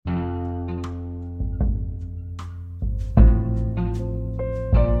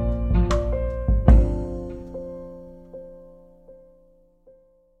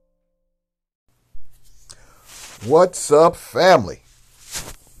What's up, family?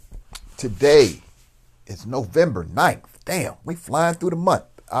 Today is November 9th. Damn, we flying through the month.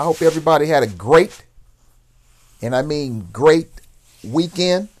 I hope everybody had a great, and I mean great,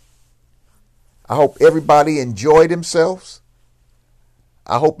 weekend. I hope everybody enjoyed themselves.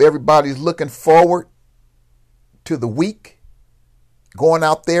 I hope everybody's looking forward to the week, going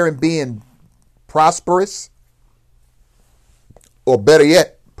out there and being prosperous, or better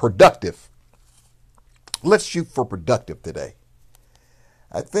yet, productive. Let's shoot for productive today.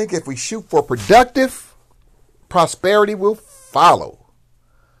 I think if we shoot for productive, prosperity will follow.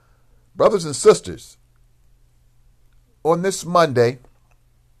 Brothers and sisters, on this Monday,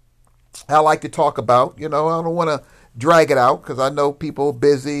 I like to talk about, I don't want to drag it out because I know people are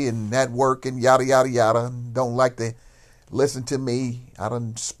busy and at work and yada, yada, yada, and don't like to listen to me. I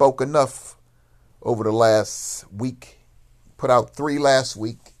done spoke enough over the last week, put out 3 last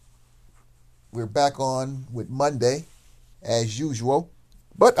week. We're back on with Monday, as usual.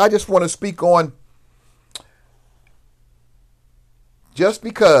 But I just want to speak on, just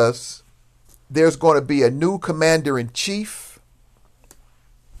because there's going to be a new commander-in-chief,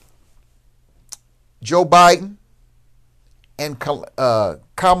 Joe Biden and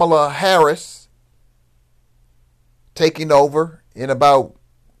Kamala Harris taking over in about,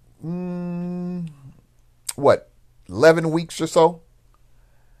 11 weeks or so.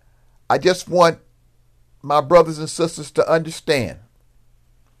 I just want my brothers and sisters to understand.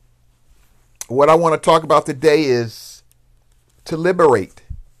 What I want to talk about today is to liberate.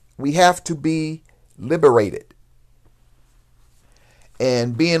 We have to be liberated.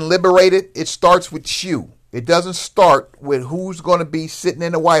 And being liberated, it starts with you. It doesn't start with who's going to be sitting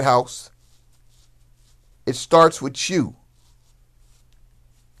in the White House. It starts with you.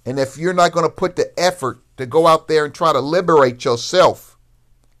 And if you're not going to put the effort to go out there and try to liberate yourself,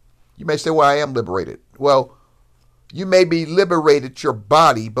 you may say, well, I am liberated. Well, you may be liberated your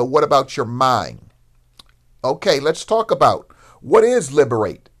body, but what about your mind? Okay, let's talk about what is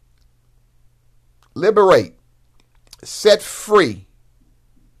liberate. Liberate, set free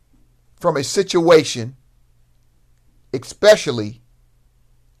from a situation, especially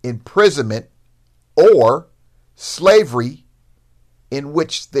imprisonment or slavery, in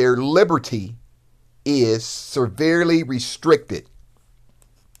which their liberty is severely restricted.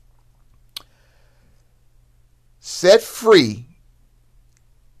 Set free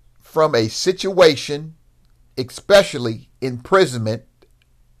from a situation, especially imprisonment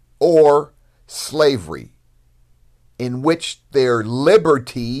or slavery, in which their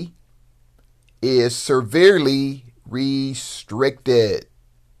liberty is severely restricted.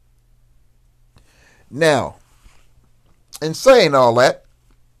 Now, in saying all that,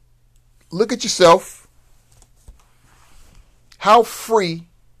 look at yourself. How free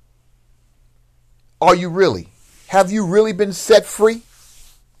are you really? Have you really been set free?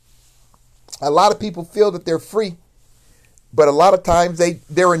 A lot of people feel that they're free, but a lot of times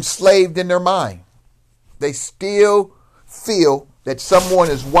they're enslaved in their mind. They still feel that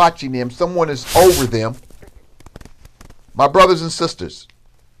someone is watching them, someone is over them. My brothers and sisters,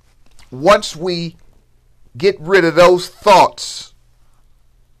 once we get rid of those thoughts,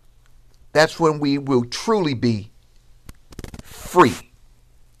 that's when we will truly be free.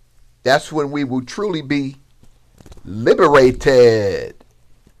 That's when we will truly be liberated.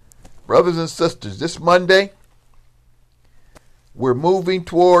 Brothers and sisters, this Monday, we're moving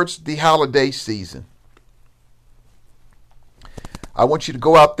towards the holiday season. I want you to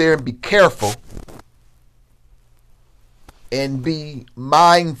go out there and be careful and be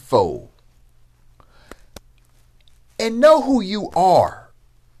mindful and know who you are.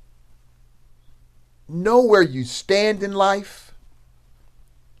 Know where you stand in life.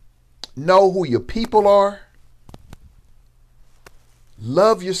 Know who your people are.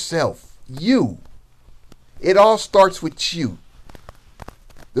 Love yourself. You. It all starts with you.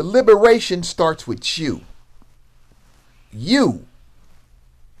 The liberation starts with you. You.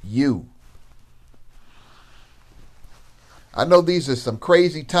 I know these are some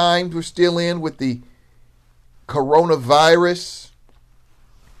crazy times we're still in with the coronavirus.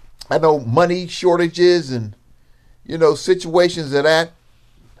 I know money shortages and, situations of that.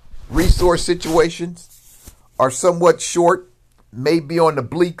 Resource situations are somewhat short. May be on the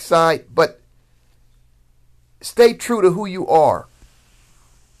bleak side, but stay true to who you are.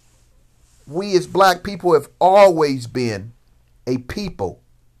 We as black people have always been a people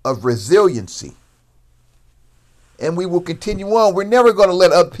of resiliency. And we will continue on. We're never going to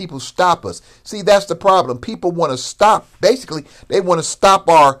let other people stop us. See, that's the problem. People want to stop. Basically, they want to stop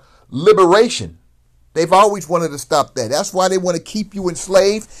our liberation. They've always wanted to stop that. That's why they want to keep you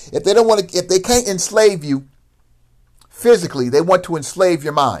enslaved. If they can't enslave you, physically. They want to enslave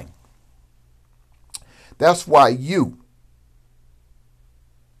your mind. That's why you,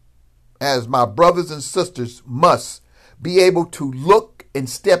 as my brothers and sisters, must be able to look and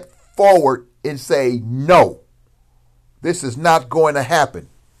step forward and say, no, this is not going to happen.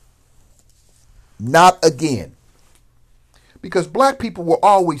 Not again. Because black people were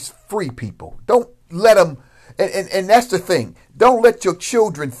always free people. Don't let them, and that's the thing. Don't let your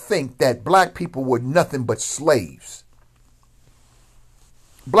children think that black people were nothing but slaves.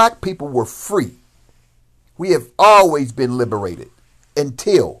 Black people were free. We have always been liberated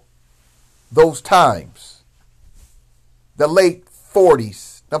until those times. The late 14th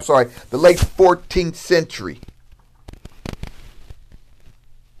century.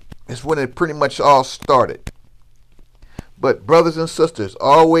 It's when it pretty much all started. But brothers and sisters,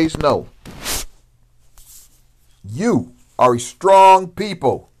 always know you are a strong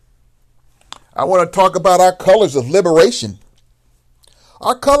people. I want to talk about our colors of liberation.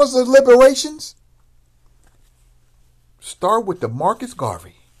 Our colors of liberations start with the Marcus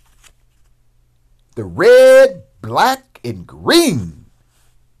Garvey. The red, black, and green.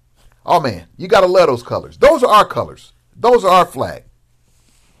 Oh man, you got to love those colors. Those are our colors. Those are our flag.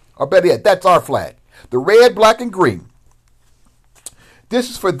 Or better yet, that's our flag. The red, black, and green. This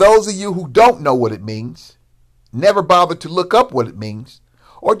is for those of you who don't know what it means, never bother to look up what it means,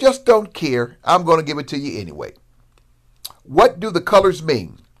 or just don't care. I'm going to give it to you anyway. What do the colors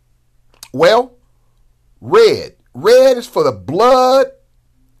mean? Well, red. Red is for the blood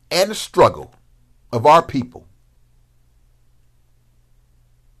and the struggle of our people.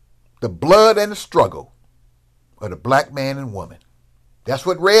 The blood and the struggle of the black man and woman. That's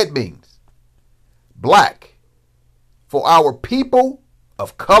what red means. Black, for our people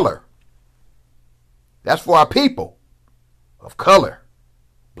of color. That's for our people of color.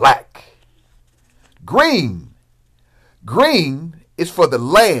 Black. Green. Green is for the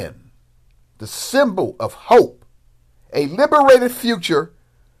land, the symbol of hope, a liberated future.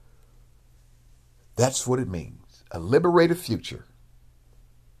 That's what it means. A liberated future.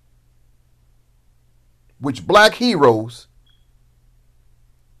 Which black heroes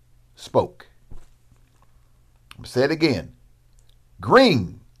spoke. I'm say it again.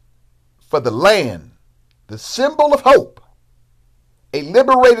 Green for the land, the symbol of hope, a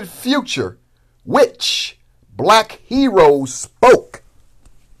liberated future, which black heroes spoke.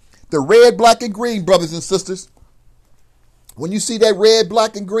 The red, black, and green, brothers and sisters. When you see that red,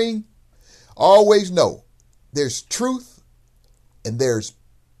 black, and green, always know there's truth and there's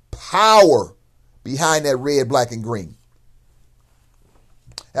power behind that red, black, and green.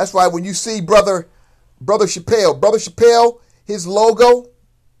 That's why when you see Brother Chappelle, his logo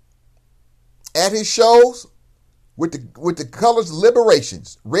at his shows with the colors of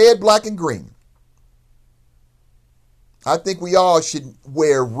liberations, red, black, and green. I think we all should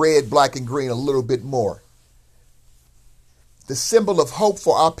wear red, black, and green a little bit more. The symbol of hope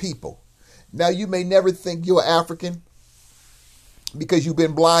for our people. Now, you may never think you're African because you've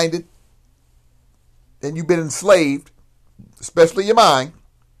been blinded and you've been enslaved, especially your mind.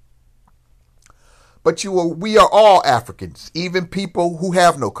 But we are all Africans, even people who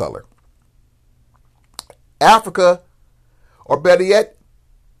have no color. Africa, or better yet,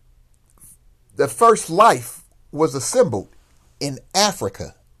 the first life was assembled in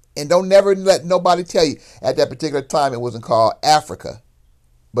Africa. And don't never let nobody tell you at that particular time it wasn't called Africa.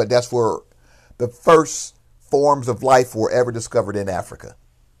 But that's where the first forms of life were ever discovered in Africa.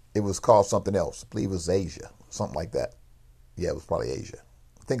 It was called something else. I believe it was Asia, something like that. Yeah, it was probably Asia.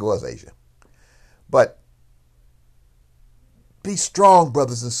 I think it was Asia. But be strong,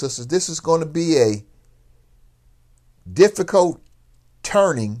 brothers and sisters. This is going to be a difficult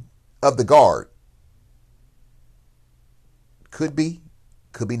turning of the guard. Could be,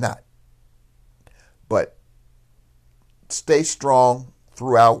 could be not. But stay strong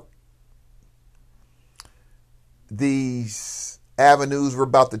throughout. These avenues we're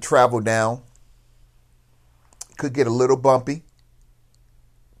about to travel down could get a little bumpy,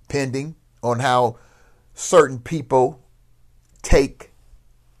 depending on how certain people take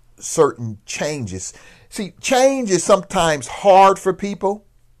certain changes. See, change is sometimes hard for people.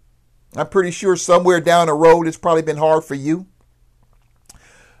 I'm pretty sure somewhere down the road it's probably been hard for you.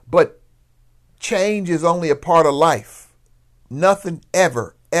 But change is only a part of life. Nothing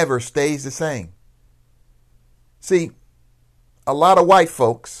ever stays the same. See, a lot of white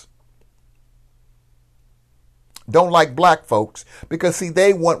folks don't like black folks because, see,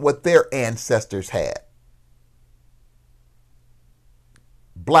 they want what their ancestors had.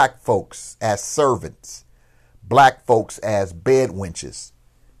 Black folks as servants, black folks as bed wenches,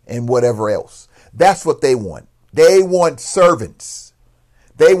 and whatever else. That's what they want. They want servants.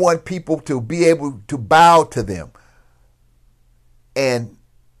 They want people to be able to bow to them. And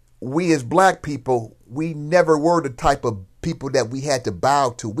we as black people, we never were the type of people that we had to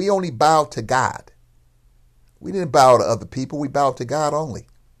bow to. We only bowed to God. We didn't bow to other people. We bowed to God only.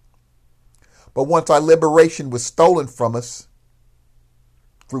 But once our liberation was stolen from us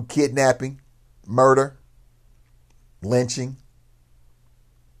through kidnapping, murder, lynching,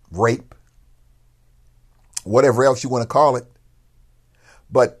 rape, whatever else you want to call it.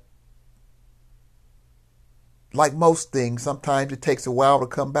 But like most things, sometimes it takes a while to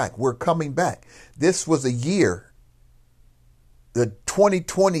come back. We're coming back. This was a year. The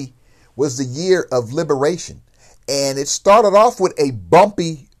 2020 was the year of liberation. And it started off with a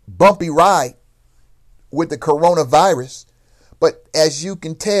bumpy ride with the coronavirus. But as you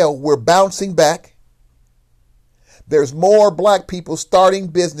can tell, we're bouncing back. There's more black people starting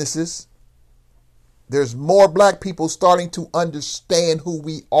businesses. There's more black people starting to understand who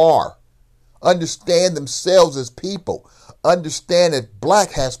we are, understand themselves as people, understand that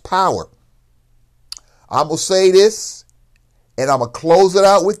black has power. I'm going to say this, and I'm going to close it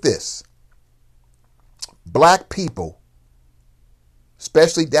out with this. Black people,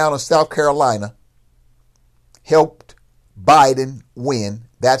 especially down in South Carolina, helped Biden win.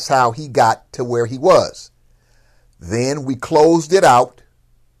 That's how he got to where he was. Then we closed it out.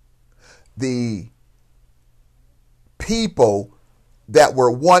 The people that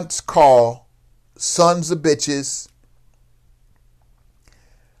were once called sons of bitches,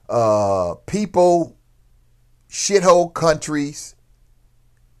 people, shithole countries,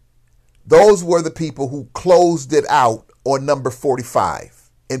 those were the people who closed it out on number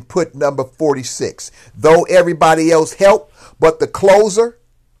 45 and put number 46. Though everybody else helped, but the closer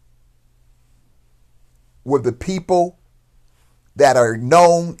were the people that are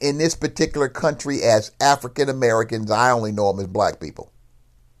known in this particular country as African Americans. I only know them as black people.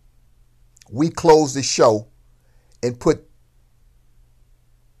 We closed the show and put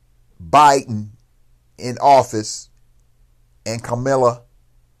Biden in office and Kamala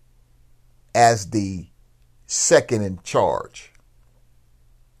as the second in charge.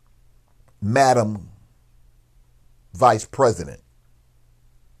 Madam Vice President.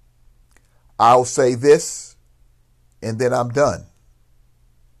 I'll say this, and then I'm done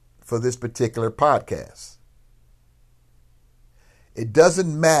for this particular podcast. It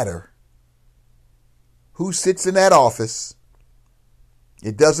doesn't matter who sits in that office.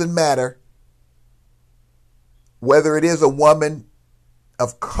 It doesn't matter whether it is a woman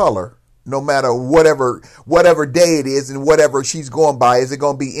of color, no matter whatever day it is and whatever she's going by. Is it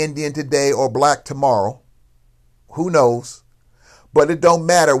going to be Indian today or black tomorrow? Who knows? But it don't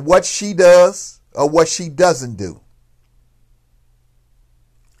matter what she does or what she doesn't do.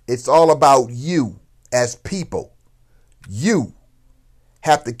 It's all about you as people. You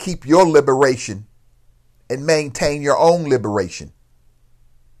have to keep your liberation and maintain your own liberation.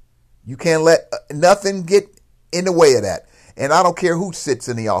 You can't let nothing get in the way of that. And I don't care who sits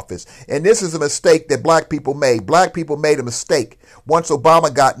in the office. And this is a mistake that black people made. Black people made a mistake. Once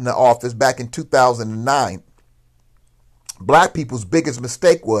Obama got in the office back in 2009, black people's biggest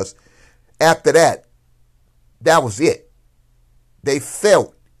mistake was, after that, that was it. They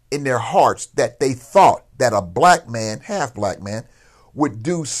felt in their hearts that they thought that a black man, half black man, would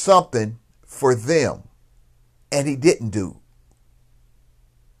do something for them. And he didn't do.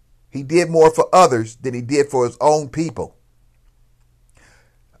 He did more for others than he did for his own people.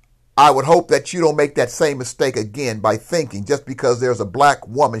 I would hope that you don't make that same mistake again by thinking just because there's a black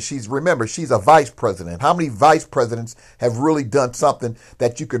woman, she's a vice president. How many vice presidents have really done something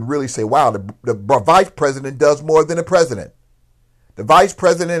that you can really say, wow, the vice president does more than the president? The vice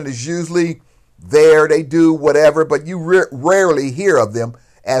president is usually there, they do whatever, but you rarely hear of them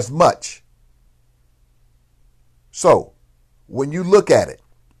as much. So, when you look at it,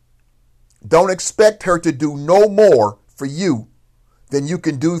 don't expect her to do no more for you than you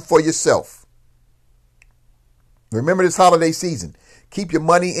can do for yourself. Remember this holiday season. Keep your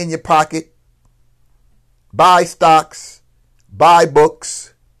money in your pocket. Buy stocks. Buy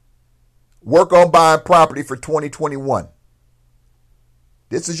books. Work on buying property for 2021.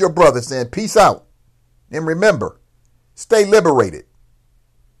 This is your brother saying peace out. And remember, stay liberated.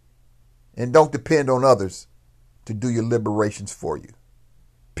 And don't depend on others to do your liberations for you.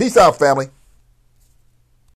 Peace out, family.